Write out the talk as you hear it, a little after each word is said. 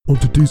On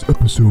today's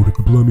episode of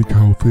the Blimey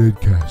Cow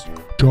Fancast,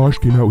 Josh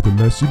came out with a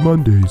Messy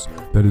Mondays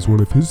that is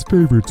one of his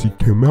favorites he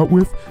came out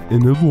with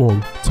in a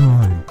long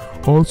time.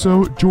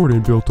 Also,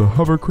 Jordan built a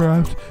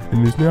hovercraft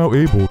and is now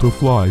able to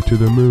fly to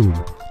the moon.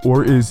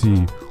 Or is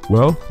he?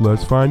 Well,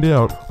 let's find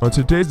out on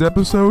today's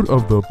episode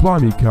of the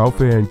Blimey Cow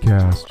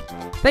Fancast.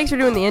 Thanks for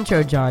doing the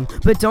intro, John,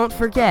 but don't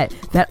forget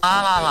that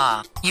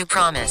you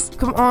promise.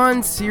 Come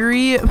on,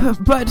 Siri,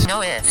 but...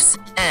 No ifs,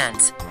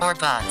 ands, or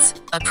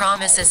buts. A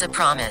promise is a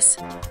promise.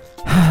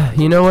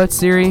 You know what,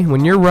 Siri?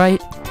 When you're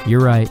right, you're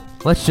right.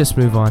 Let's just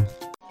move on.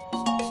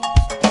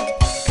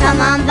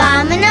 Come on,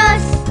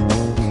 vamonos.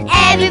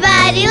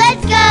 Everybody,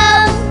 let's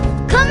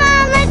go. Come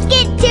on, let's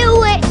get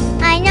to it.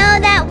 I know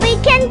that we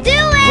can do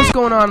it. What's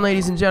going on,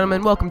 ladies and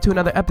gentlemen? Welcome to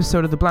another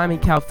episode of the Blimey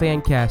Cow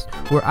Fancast,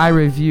 where I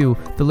review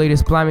the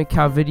latest Blimey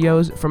Cow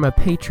videos from a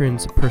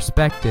patron's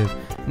perspective.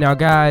 Now,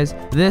 guys,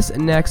 this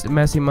next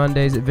Messy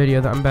Mondays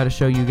video that I'm about to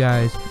show you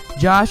guys,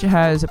 Josh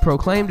has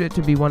proclaimed it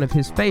to be one of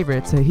his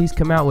favorites that he's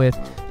come out with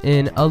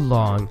in a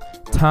long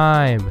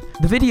time.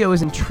 The video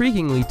is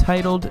intriguingly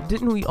titled,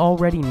 "Didn't we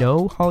already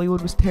know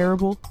Hollywood was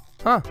terrible?"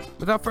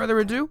 Without further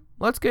ado,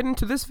 let's get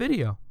into this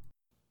video.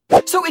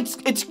 So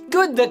it's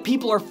good that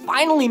people are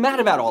finally mad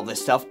about all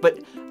this stuff, but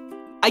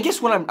I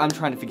guess what I'm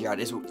trying to figure out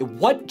is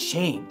what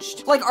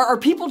changed? Like, are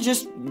people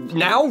just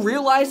now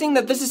realizing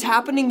that this is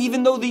happening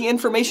even though the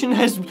information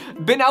has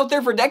been out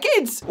there for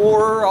decades?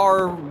 Or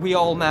are we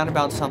all mad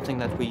about something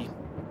that we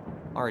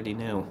already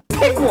knew?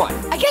 Pick one!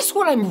 I guess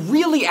what I'm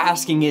really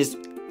asking is,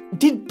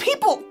 did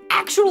people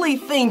actually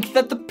think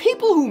that the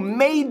people who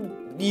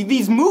made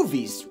these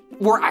movies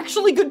were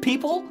actually good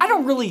people? I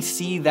don't really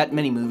see that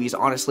many movies,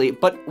 honestly,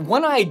 but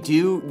when I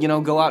do,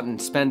 go out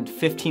and spend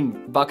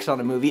 $15 on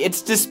a movie,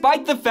 it's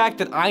despite the fact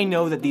that I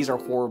know that these are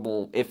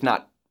horrible, if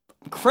not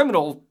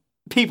criminal,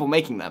 people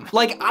making them.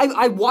 Like,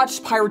 I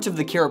watched Pirates of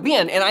the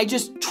Caribbean, and I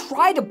just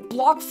try to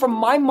block from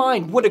my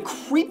mind what a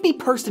creepy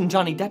person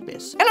Johnny Depp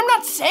is. And I'm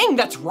not saying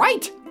that's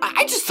right.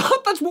 I just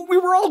thought that's what we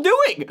were all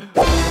doing.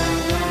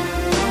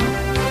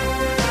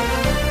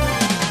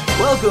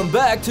 Welcome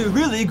back to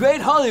Really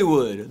Great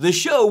Hollywood, the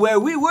show where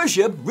we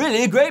worship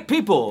really great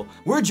people.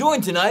 We're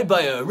joined tonight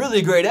by a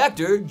really great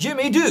actor,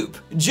 Jimmy Dupe.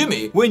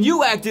 Jimmy, when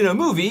you act in a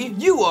movie,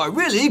 you are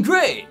really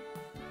great.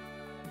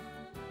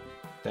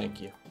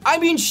 Thank you. I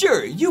mean,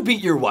 sure, you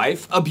beat your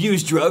wife,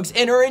 abuse drugs,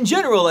 and are in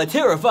general a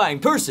terrifying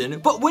person,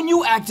 but when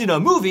you act in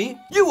a movie,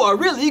 you are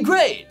really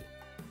great.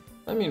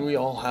 I mean, we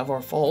all have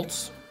our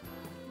faults.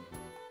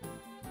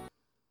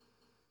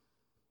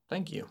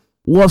 Thank you.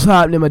 What's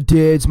happening, my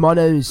dudes? My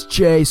name is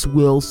Chase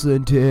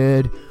Wilson,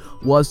 dude.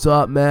 What's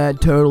up, man?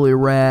 Totally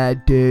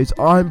rad, dudes.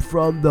 I'm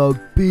from the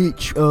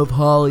beach of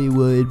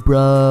Hollywood,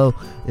 bro.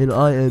 And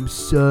I am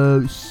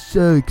so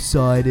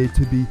excited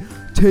to be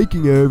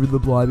taking over the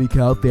Blimey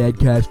Cow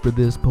Fancast for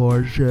this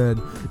portion.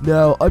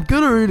 Now, I'm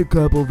gonna read a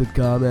couple of the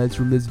comments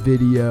from this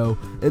video,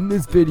 and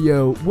this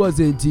video was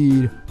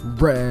indeed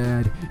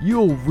rad.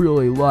 You'll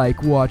really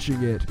like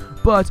watching it.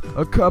 But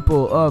a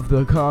couple of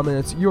the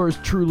comments, yours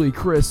truly,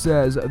 Chris,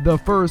 says, "The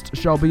first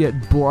shall be at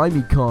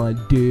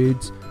BlimeyCon,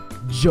 dudes.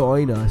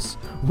 Join us."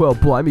 Well,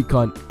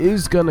 BlimeyCon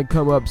is gonna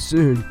come up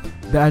soon,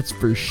 that's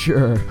for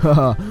sure.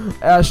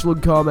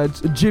 Ashland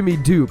comments, "Jimmy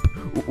Dupe.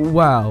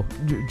 Wow.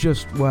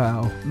 Just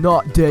wow."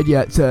 Not Dead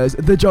Yet says,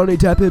 "The Johnny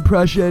Depp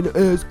impression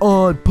is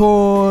on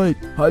point."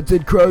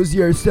 Hudson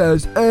Crozier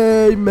says,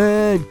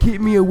 "Amen. Keep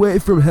me away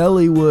from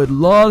Hollywood.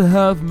 Lord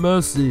have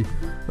mercy."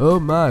 Oh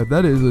my,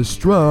 that is a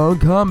strong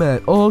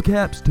comment. All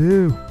caps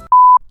too.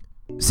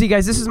 See,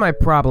 guys, this is my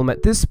problem.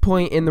 At this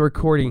point in the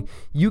recording,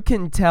 you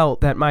can tell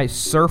that my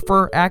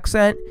surfer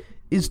accent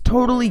is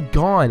totally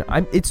gone.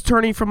 It's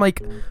turning from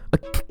like a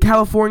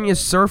California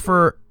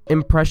surfer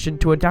impression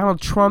to a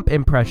Donald Trump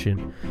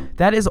impression.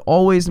 That is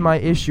always my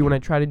issue when I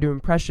try to do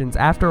impressions.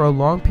 After a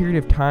long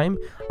period of time,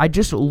 I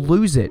just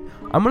lose it.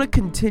 I'm gonna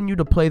continue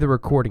to play the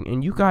recording,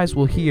 and you guys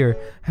will hear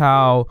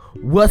how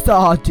 "what's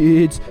up,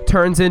 dudes"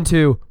 turns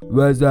into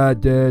 "what's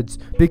up, dudes,"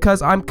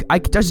 because I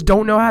just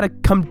don't know how to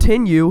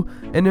continue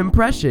an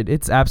impression.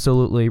 It's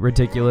absolutely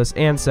ridiculous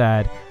and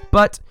sad.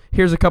 But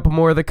here's a couple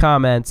more of the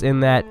comments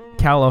in that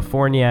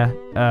California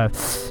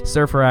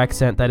surfer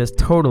accent that is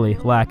totally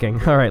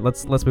lacking. All right,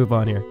 let's move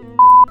on here.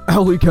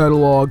 Ellie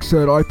Catalog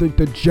said, "I think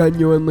the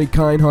genuinely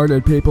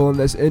kind-hearted people in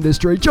this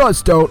industry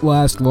just don't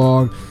last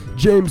long.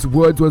 James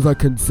Woods was a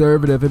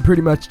conservative and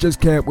pretty much just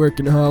can't work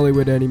in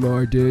Hollywood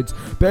anymore, dudes.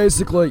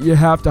 Basically, you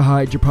have to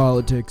hide your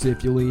politics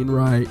if you lean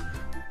right."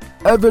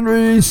 Evan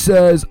Reese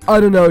says, "I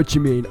don't know what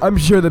you mean. I'm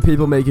sure the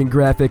people making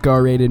graphic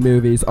R-rated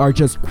movies are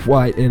just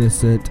quite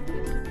innocent."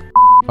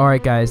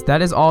 Alright, guys,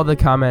 that is all the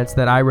comments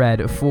that I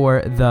read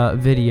for the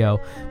video.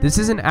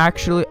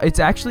 It's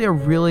actually a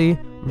really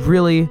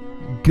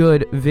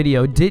good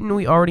video. Didn't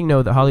we already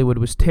know that Hollywood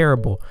was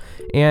terrible?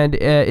 And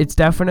it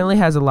definitely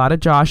has a lot of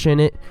Josh in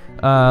it.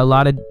 A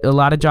lot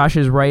of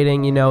Josh's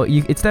writing,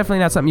 it's definitely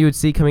not something you would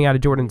see coming out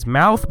of Jordan's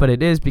mouth, but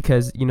it is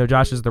because,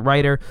 Josh is the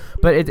writer.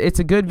 But it's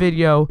a good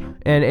video,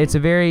 and it's a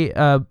very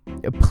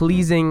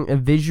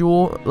pleasing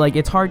visual. Like,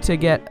 it's hard to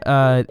get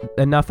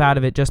enough out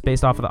of it just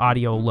based off of the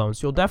audio alone.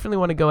 So you'll definitely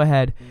want to go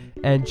ahead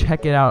and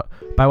check it out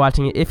by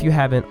watching it if you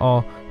haven't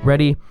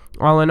already.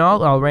 All in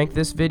all, I'll rank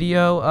this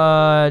video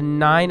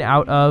 9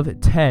 out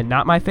of 10.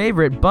 Not my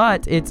favorite,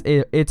 but it's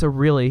a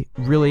really,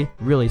 really,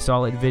 really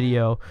solid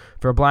video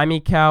for a Blimey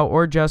Cow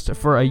or just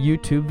for a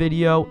YouTube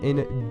video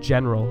in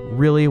general.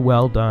 Really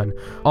well done.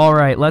 All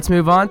right, let's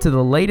move on to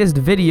the latest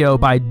video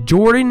by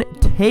Jordan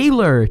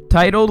Taylor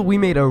titled "We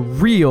Made a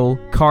Real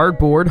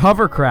Cardboard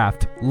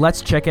Hovercraft."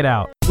 Let's check it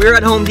out. We're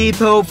at Home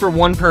Depot for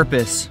one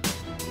purpose: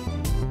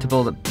 to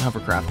build a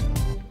hovercraft.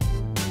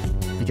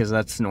 Because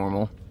that's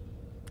normal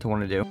to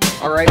want to do.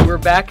 All right, we're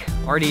back.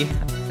 Already,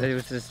 it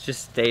was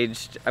just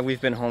staged. We've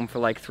been home for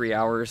like 3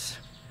 hours.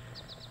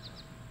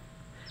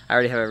 I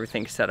already have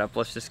everything set up.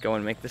 Let's just go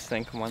and make this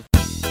thing. Come on.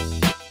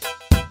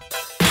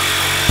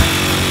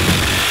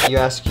 You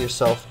ask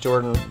yourself,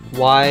 Jordan,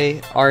 why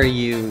are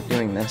you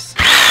doing this?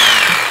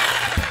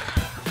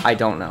 I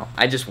don't know.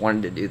 I just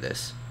wanted to do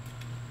this.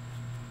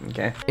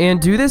 Okay.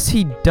 And do this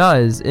he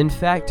does. In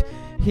fact,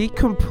 he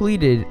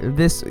completed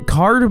this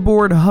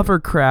cardboard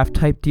hovercraft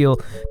type deal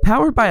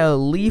powered by a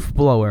leaf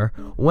blower,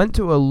 went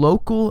to a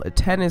local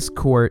tennis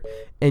court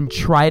and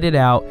tried it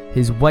out.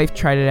 His wife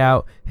tried it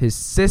out, his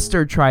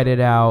sister tried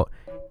it out,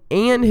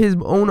 and his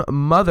own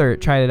mother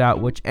tried it out,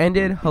 which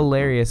ended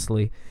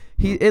hilariously.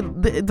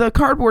 The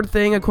cardboard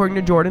thing, according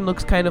to Jordan,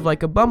 looks kind of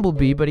like a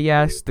bumblebee, but he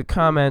asked the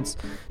comments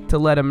to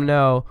let him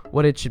know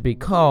what it should be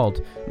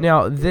called.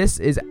 Now, this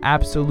is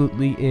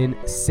absolutely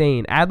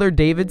insane. Adler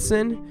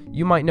Davidson,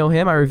 you might know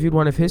him. I reviewed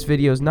one of his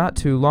videos not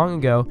too long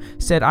ago.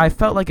 Said, I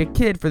felt like a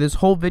kid for this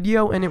whole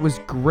video, and it was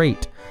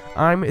great.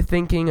 I'm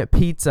thinking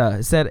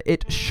pizza. Said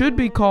it should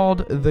be called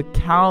the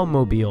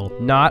Cowmobile.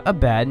 Not a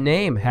bad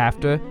name, have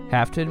to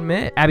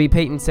admit. Abby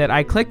Payton said,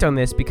 I clicked on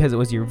this because it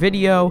was your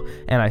video,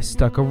 and I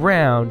stuck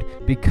around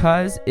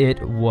because it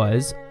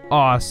was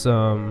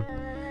awesome.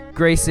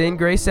 Grace in,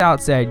 Grace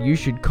out said, you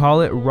should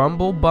call it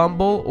Rumble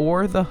Bumble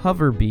or the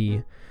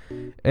Hoverbee.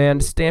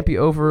 And Stampy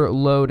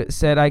Overload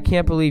said, I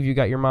can't believe you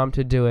got your mom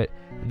to do it.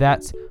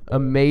 That's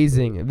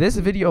amazing. This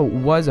video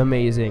was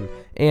amazing,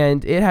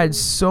 and it had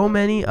so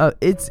many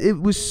it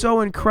was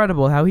so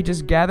incredible how he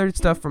just gathered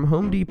stuff from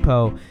Home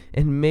Depot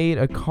and made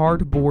a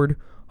cardboard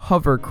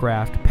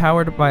hovercraft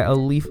powered by a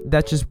leaf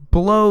that just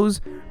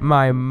blows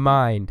my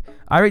mind.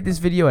 I rate this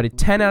video at a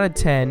 10 out of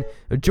 10.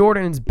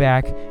 Jordan's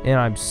back, and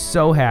I'm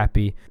so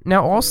happy.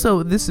 Now,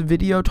 also, this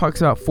video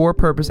talks about For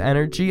Purpose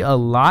Energy a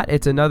lot.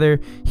 It's another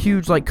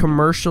huge, like,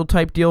 commercial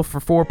type deal for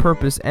For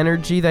Purpose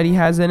Energy that he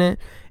has in it.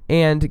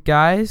 And,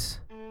 guys,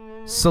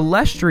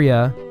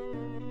 Celestria,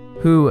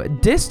 who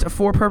dissed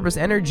For Purpose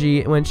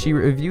Energy when she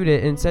reviewed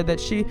it and said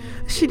that she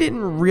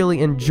didn't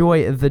really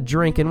enjoy the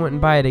drink and wouldn't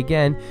buy it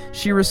again,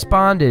 she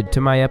responded to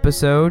my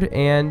episode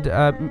and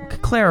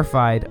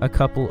clarified a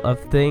couple of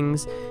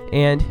things,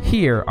 and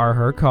here are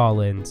her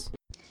call-ins.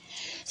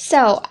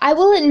 So, I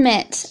will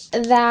admit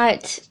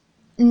that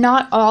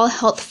not all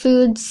health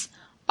foods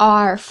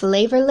are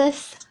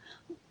flavorless.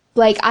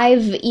 Like,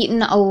 I've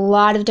eaten a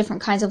lot of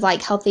different kinds of,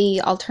 like,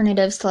 healthy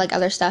alternatives to, like,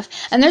 other stuff.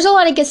 And there's a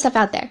lot of good stuff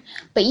out there.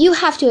 But you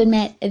have to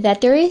admit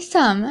that there is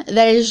some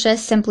that is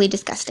just simply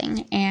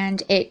disgusting.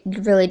 And it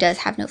really does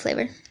have no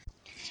flavor.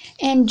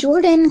 And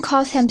Jordan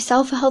calls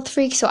himself a health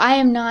freak, so I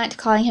am not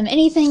calling him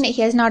anything that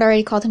he has not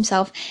already called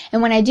himself.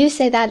 And when I do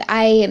say that,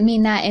 I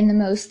mean that in the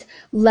most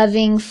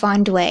loving,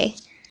 fond way.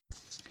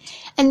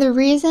 And the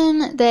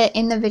reason that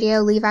in the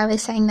video Levi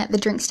was saying that the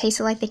drinks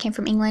tasted like they came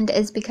from England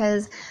is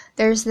because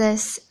there's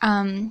this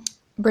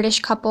British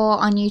couple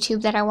on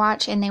YouTube that I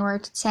watch, and they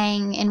were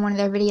saying in one of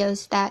their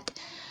videos that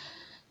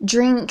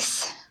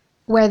drinks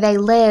where they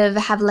live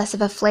have less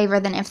of a flavor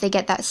than if they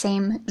get that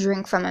same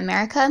drink from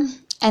America.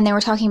 And they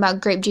were talking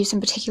about grape juice in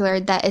particular,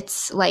 that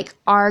it's like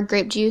our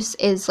grape juice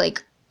is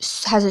like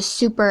has a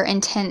super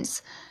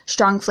intense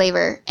strong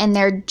flavor, and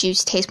their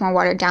juice tastes more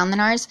watered down than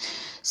ours.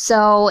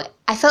 So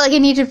I felt like I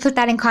needed to put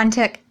that in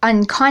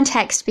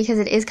context because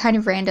it is kind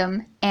of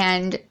random.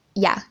 And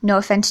yeah, no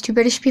offense to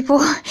British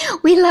people,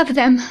 we love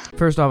them.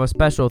 First off, a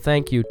special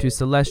thank you to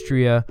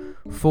Celestria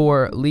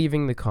for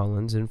leaving the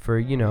Collins and for,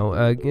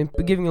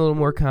 giving a little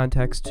more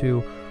context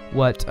to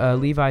what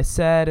Levi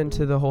said and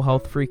to the whole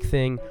health freak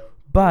thing.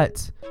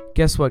 But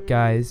guess what,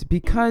 guys?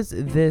 Because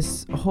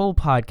this whole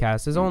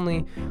podcast is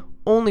only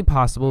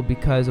possible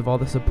because of all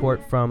the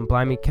support from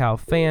Blimey Cow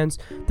fans.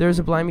 There's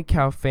a Blimey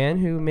Cow fan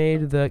who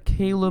made the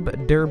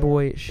Caleb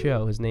Durboy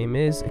show. His name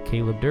is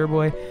Caleb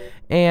Durboy,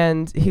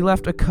 and he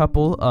left a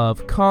couple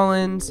of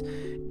call-ins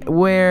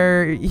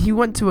where he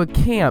went to a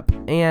camp,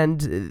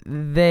 and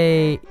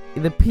the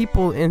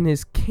people in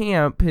his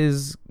camp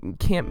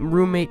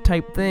roommate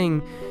type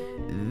thing,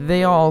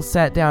 they all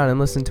sat down and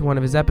listened to one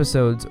of his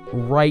episodes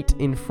right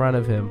in front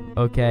of him,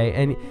 okay?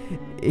 And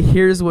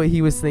here's what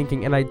he was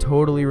thinking, and I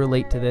totally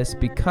relate to this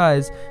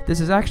because this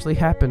has actually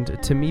happened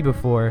to me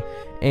before,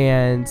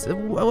 and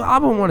I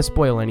don't want to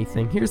spoil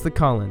anything. Here's the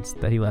Collins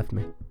that he left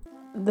me.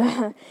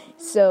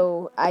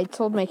 So I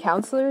told my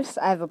counselors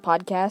I have a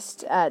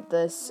podcast at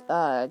this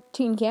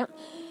teen camp,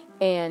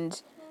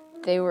 and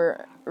they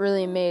were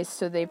really amazed.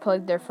 So they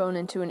plugged their phone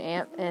into an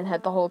amp and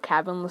had the whole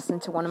cabin listen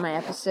to one of my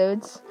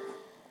episodes,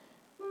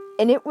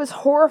 and it was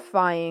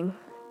horrifying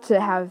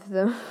to have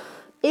them.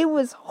 It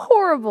was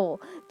horrible,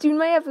 dude.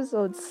 My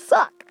episodes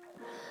suck.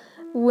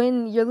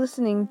 When you're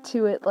listening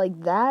to it like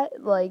that,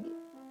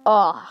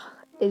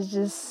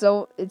 it's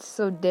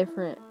so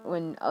different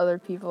when other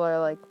people are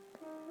like,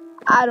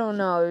 I don't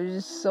know, it was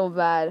just so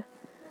bad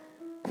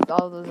with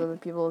all those other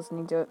people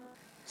listening to it.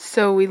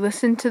 So we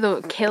listened to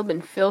the Caleb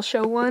and Phil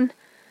show one.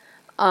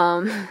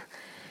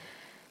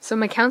 So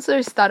my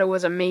counselors thought it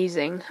was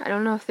amazing. I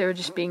don't know if they were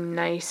just being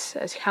nice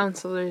as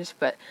counselors,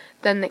 but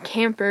then the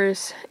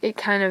campers, it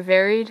kind of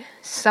varied.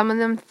 Some of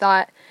them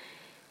thought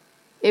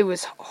it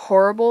was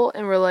horrible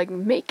and were like,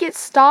 make it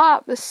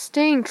stop, this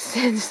stinks.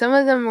 And some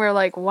of them were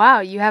like, wow,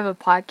 you have a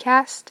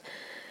podcast?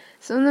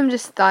 Some of them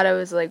just thought I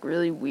was like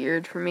really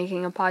weird for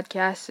making a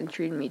podcast and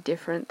treated me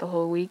different the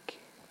whole week.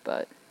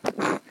 But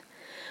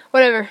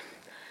whatever.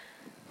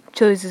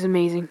 Chili's is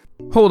amazing.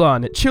 Hold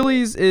on,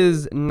 Chili's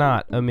is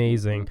not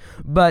amazing,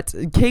 but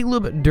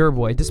Caleb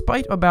Durboy,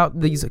 despite about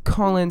these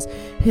Collins,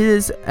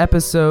 his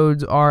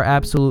episodes are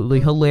absolutely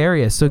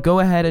hilarious, so go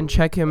ahead and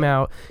check him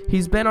out.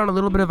 He's been on a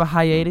little bit of a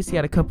hiatus, he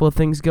had a couple of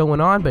things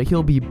going on, but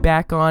he'll be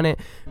back on it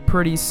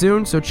pretty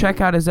soon, so check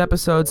out his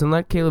episodes and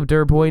let Caleb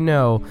Durboy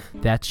know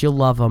that you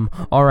love him.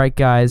 Alright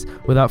guys,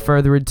 without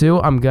further ado,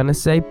 I'm gonna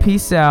say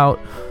peace out,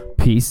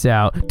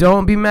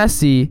 don't be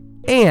messy,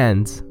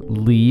 and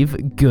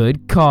leave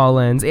good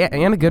Collins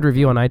and a good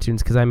review on iTunes,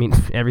 because I mean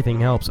everything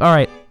helps. All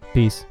right,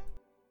 peace.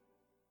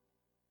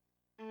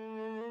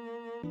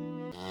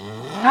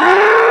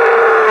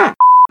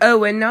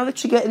 Oh, and now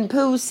that you're getting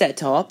pools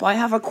set up, I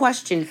have a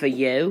question for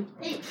you.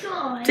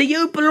 Do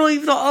you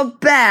believe that a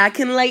bear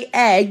can lay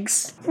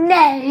eggs?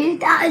 No,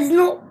 that is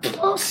not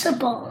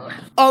possible.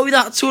 Oh,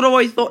 that's what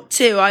I thought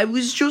too. I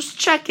was just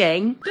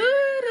checking.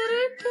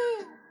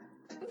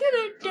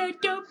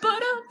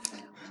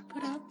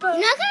 You're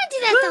not gonna do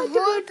that the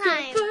whole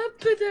time.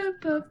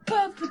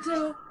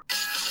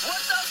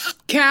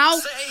 Cow.